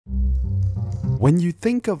When you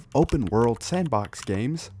think of open world sandbox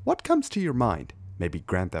games, what comes to your mind? Maybe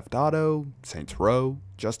Grand Theft Auto, Saints Row,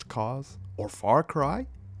 Just Cause, or Far Cry?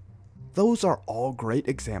 Those are all great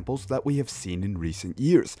examples that we have seen in recent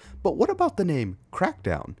years, but what about the name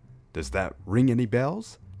Crackdown? Does that ring any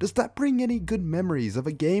bells? Does that bring any good memories of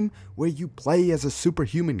a game where you play as a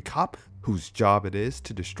superhuman cop whose job it is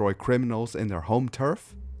to destroy criminals in their home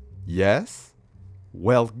turf? Yes?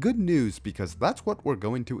 Well, good news, because that's what we're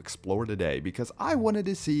going to explore today, because I wanted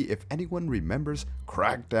to see if anyone remembers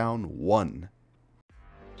Crackdown 1.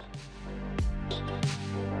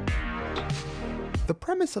 The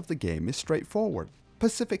premise of the game is straightforward.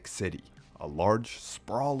 Pacific City, a large,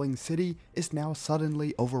 sprawling city, is now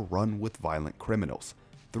suddenly overrun with violent criminals.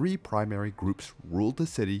 3 primary groups rule the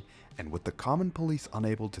city, and with the common police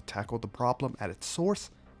unable to tackle the problem at its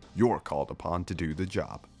source, you're called upon to do the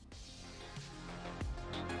job.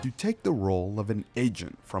 You take the role of an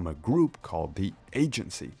agent from a group called the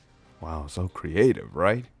Agency. Wow, so creative,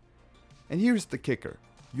 right? And here's the kicker.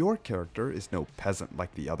 Your character is no peasant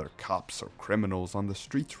like the other cops or criminals on the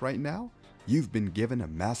streets right now. You've been given a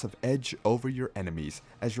massive edge over your enemies,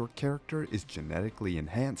 as your character is genetically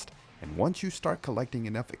enhanced, and once you start collecting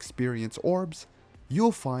enough experience orbs,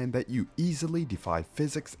 you'll find that you easily defy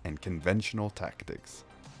physics and conventional tactics.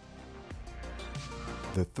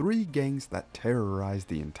 The 3 gangs that terrorize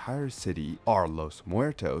the entire city are Los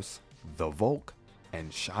Muertos, the Volk,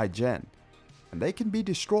 and Shai-Gen, and they can be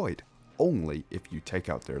destroyed only if you take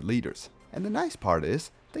out their leaders. And the nice part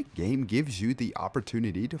is, the game gives you the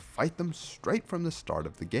opportunity to fight them straight from the start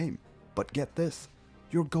of the game. But get this,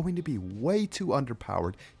 you're going to be way too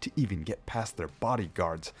underpowered to even get past their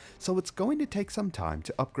bodyguards, so it's going to take some time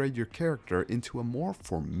to upgrade your character into a more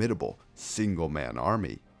formidable single-man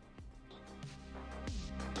army.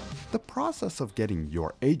 The process of getting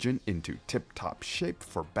your agent into tip-top shape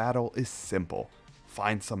for battle is simple.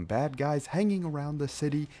 Find some bad guys hanging around the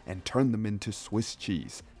city and turn them into Swiss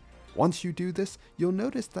cheese. Once you do this, you'll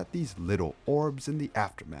notice that these little orbs in the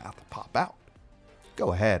aftermath pop out.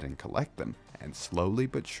 Go ahead and collect them, and slowly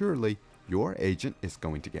but surely, your agent is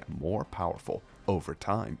going to get more powerful over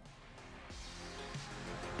time.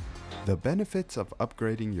 The benefits of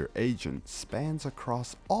upgrading your agent spans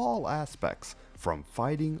across all aspects, from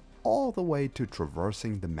fighting all the way to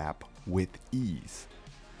traversing the map with ease.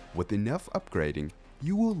 With enough upgrading,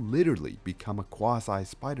 you will literally become a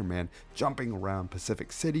quasi-Spider-Man jumping around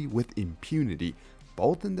Pacific City with impunity,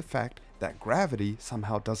 both in the fact that gravity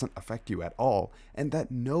somehow doesn't affect you at all, and that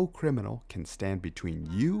no criminal can stand between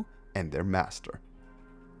you and their master.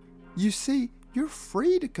 You see, you're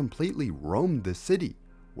free to completely roam the city.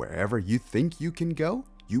 Wherever you think you can go,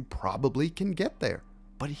 you probably can get there.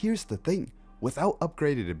 But here's the thing. Without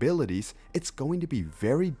upgraded abilities, it's going to be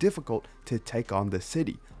very difficult to take on the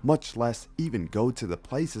city, much less even go to the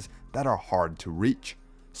places that are hard to reach.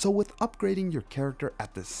 So with upgrading your character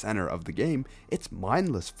at the center of the game, it's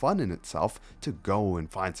mindless fun in itself to go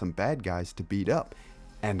and find some bad guys to beat up.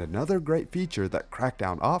 And another great feature that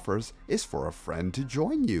Crackdown offers is for a friend to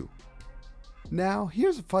join you. Now,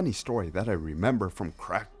 here's a funny story that I remember from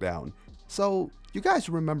Crackdown. So, you guys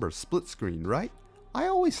remember split screen, right? I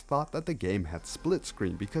always thought that the game had split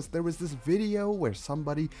screen because there was this video where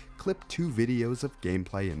somebody clipped 2 videos of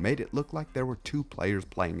gameplay and made it look like there were 2 players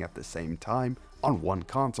playing at the same time on one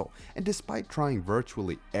console, and despite trying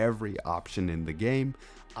virtually every option in the game,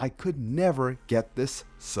 I could never get this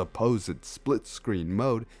supposed split screen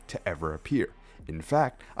mode to ever appear. In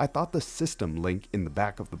fact, I thought the system link in the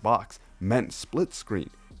back of the box meant split screen.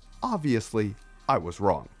 Obviously, I was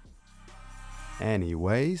wrong.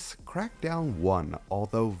 Anyways, Crackdown 1,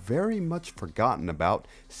 although very much forgotten about,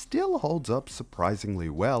 still holds up surprisingly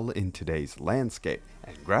well in today's landscape,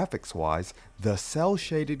 and graphics-wise, the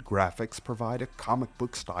cel-shaded graphics provide a comic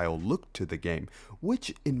book style look to the game,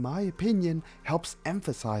 which in my opinion helps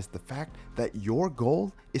emphasize the fact that your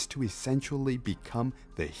goal is to essentially become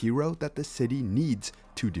the hero that the city needs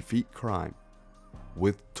to defeat crime.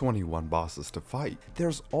 With 21 bosses to fight,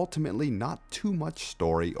 there's ultimately not too much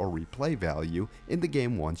story or replay value in the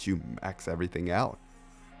game once you max everything out.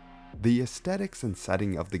 The aesthetics and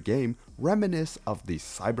setting of the game reminisce of the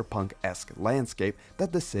cyberpunk-esque landscape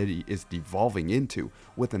that the city is devolving into,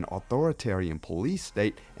 with an authoritarian police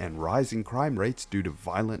state and rising crime rates due to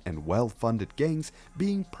violent and well-funded gangs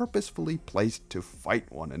being purposefully placed to fight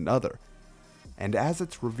one another. And as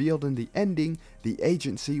it's revealed in the ending, the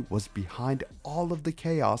Agency was behind all of the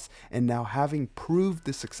chaos, and now having proved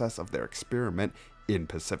the success of their experiment in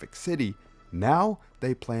Pacific City, now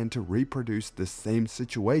they plan to reproduce this same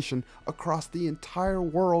situation across the entire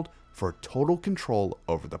world for total control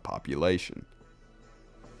over the population.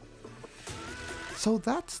 So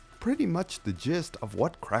that's pretty much the gist of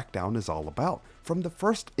what Crackdown is all about, from the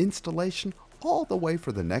first installation all the way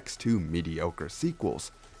for the next 2 mediocre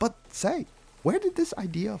sequels. But say, where did this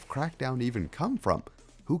idea of Crackdown even come from?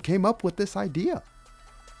 Who came up with this idea?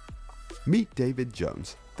 Meet David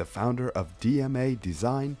Jones, the founder of DMA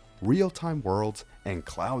Design, Real-Time Worlds, and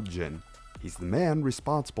CloudGen. He's the man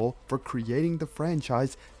responsible for creating the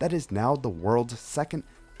franchise that is now the world's second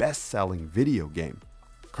best-selling video game.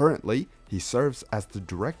 Currently, he serves as the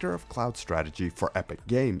director of cloud strategy for Epic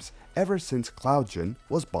Games ever since CloudGen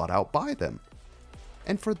was bought out by them.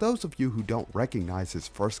 And for those of you who don't recognize his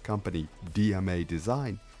first company, DMA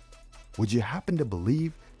Design, would you happen to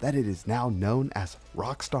believe that it is now known as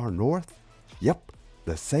Rockstar North? Yep,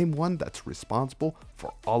 the same one that's responsible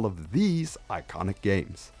for all of these iconic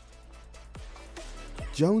games.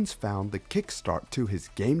 Jones found the kickstart to his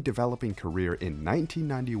game developing career in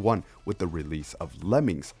 1991 with the release of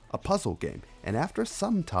Lemmings, a puzzle game, and after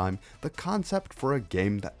some time, the concept for a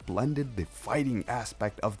game that blended the fighting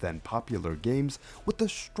aspect of then popular games with a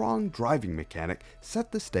strong driving mechanic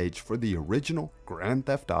set the stage for the original Grand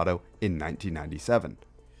Theft Auto in 1997.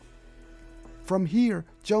 From here,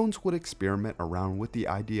 Jones would experiment around with the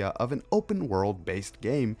idea of an open world based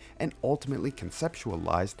game and ultimately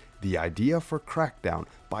conceptualized the idea for Crackdown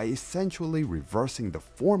by essentially reversing the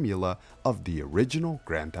formula of the original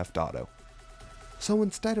Grand Theft Auto. So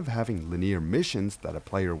instead of having linear missions that a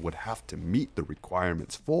player would have to meet the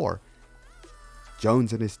requirements for,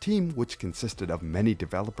 Jones and his team, which consisted of many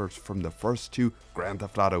developers from the first 2 Grand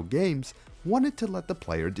Theft Auto games, wanted to let the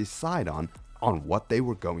player decide on what they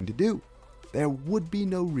were going to do. There would be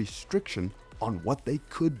no restriction on what they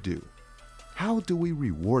could do. How do we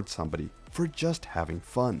reward somebody for just having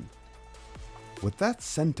fun? With that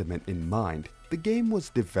sentiment in mind, the game was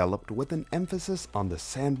developed with an emphasis on the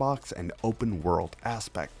sandbox and open world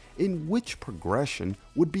aspect, in which progression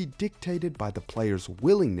would be dictated by the player's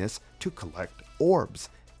willingness to collect orbs,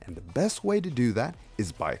 and the best way to do that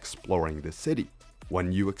is by exploring the city.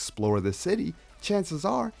 When you explore the city, chances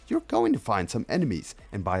are you're going to find some enemies,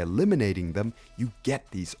 and by eliminating them, you get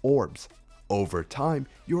these orbs. Over time,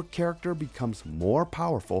 your character becomes more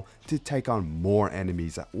powerful to take on more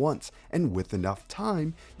enemies at once, and with enough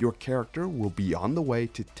time, your character will be on the way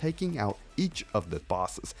to taking out each of the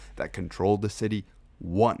bosses that control the city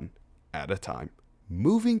one at a time.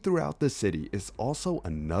 Moving throughout the city is also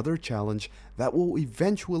another challenge that will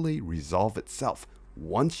eventually resolve itself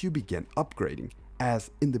once you begin upgrading,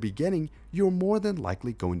 as in the beginning, you're more than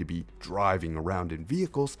likely going to be driving around in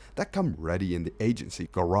vehicles that come ready in the agency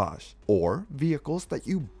garage, or vehicles that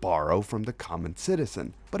you borrow from the common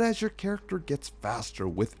citizen. But as your character gets faster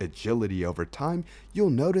with agility over time,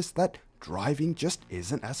 you'll notice that driving just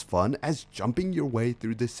isn't as fun as jumping your way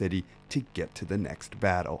through the city to get to the next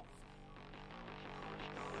battle.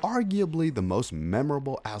 Arguably the most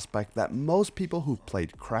memorable aspect that most people who've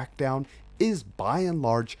played Crackdown is by and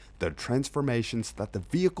large the transformations that the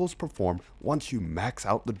vehicles perform once you max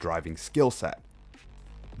out the driving skill set.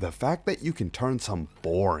 The fact that you can turn some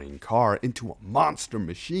boring car into a monster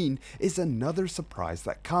machine is another surprise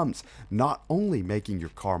that comes, not only making your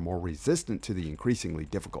car more resistant to the increasingly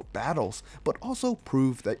difficult battles, but also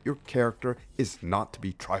prove that your character is not to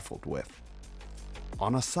be trifled with.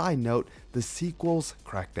 On a side note, the sequels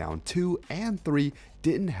Crackdown 2 and 3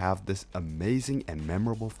 didn't have this amazing and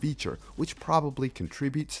memorable feature, which probably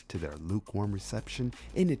contributes to their lukewarm reception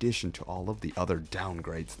in addition to all of the other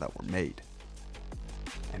downgrades that were made.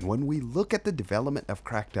 And when we look at the development of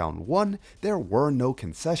Crackdown 1, there were no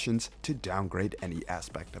concessions to downgrade any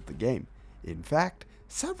aspect of the game. In fact,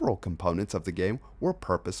 several components of the game were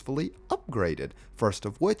purposefully upgraded, first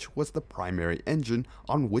of which was the primary engine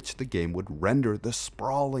on which the game would render the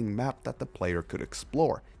sprawling map that the player could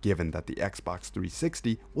explore, given that the Xbox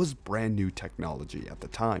 360 was brand new technology at the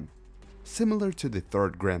time. Similar to the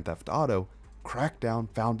third Grand Theft Auto, Crackdown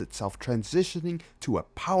found itself transitioning to a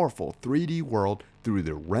powerful 3D world through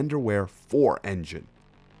the Renderware 4 engine.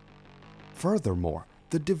 Furthermore,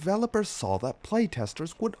 the developers saw that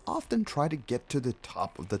playtesters would often try to get to the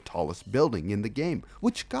top of the tallest building in the game,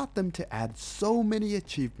 which got them to add so many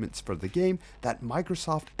achievements for the game that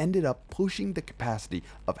Microsoft ended up pushing the capacity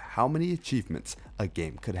of how many achievements a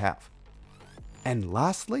game could have. And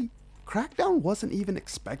lastly, Crackdown wasn't even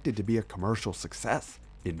expected to be a commercial success.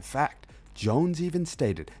 In fact, Jones even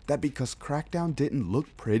stated that because Crackdown didn't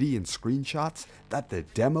look pretty in screenshots, that the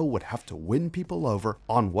demo would have to win people over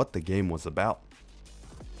on what the game was about.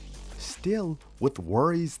 Still, with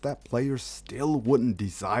worries that players still wouldn't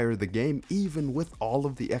desire the game even with all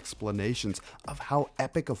of the explanations of how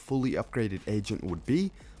epic a fully upgraded agent would be,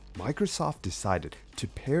 Microsoft decided to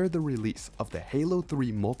pair the release of the Halo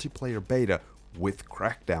 3 multiplayer beta with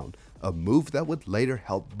Crackdown, a move that would later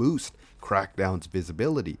help boost Crackdown's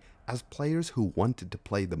visibility, as players who wanted to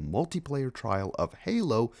play the multiplayer trial of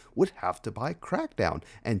Halo would have to buy Crackdown,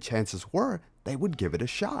 and chances were they would give it a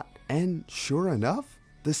shot. And sure enough,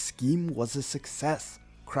 the scheme was a success.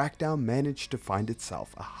 Crackdown managed to find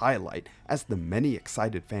itself a highlight, as the many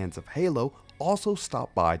excited fans of Halo also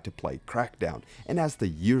stopped by to play Crackdown, and as the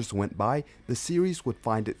years went by, the series would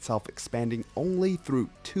find itself expanding only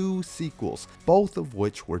through 2 sequels, both of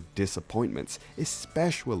which were disappointments,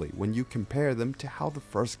 especially when you compare them to how the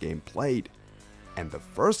first game played. And the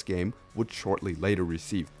first game would shortly later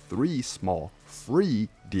receive 3 small, free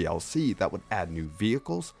DLC that would add new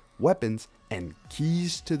vehicles, weapons, and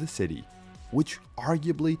keys to the city, which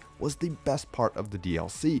arguably was the best part of the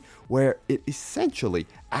DLC, where it essentially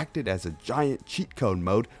acted as a giant cheat code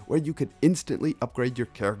mode where you could instantly upgrade your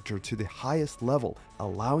character to the highest level,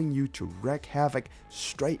 allowing you to wreak havoc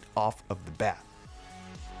straight off of the bat.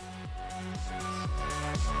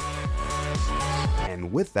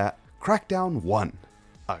 And with that, Crackdown won,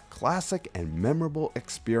 a classic and memorable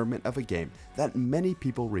experiment of a game that many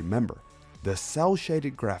people remember. The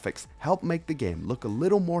cel-shaded graphics help make the game look a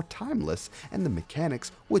little more timeless, and the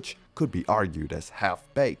mechanics, which could be argued as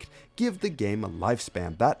half-baked, give the game a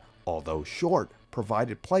lifespan that, although short,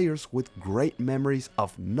 provided players with great memories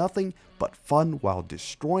of nothing but fun while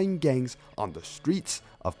destroying gangs on the streets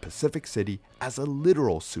of Pacific City as a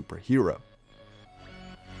literal superhero.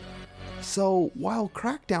 So, while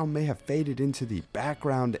Crackdown may have faded into the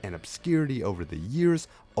background and obscurity over the years,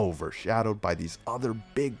 overshadowed by these other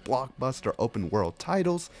big blockbuster open world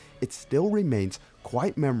titles, it still remains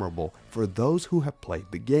quite memorable for those who have played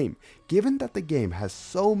the game, given that the game has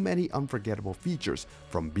so many unforgettable features,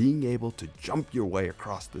 from being able to jump your way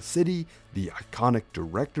across the city, the iconic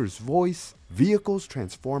director's voice, vehicles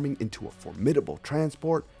transforming into a formidable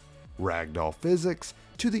transport, ragdoll physics,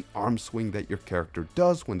 to the arm swing that your character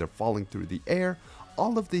does when they're falling through the air.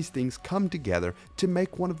 All of these things come together to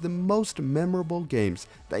make one of the most memorable games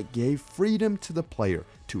that gave freedom to the player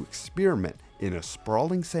to experiment in a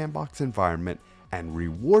sprawling sandbox environment and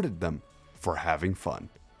rewarded them for having fun.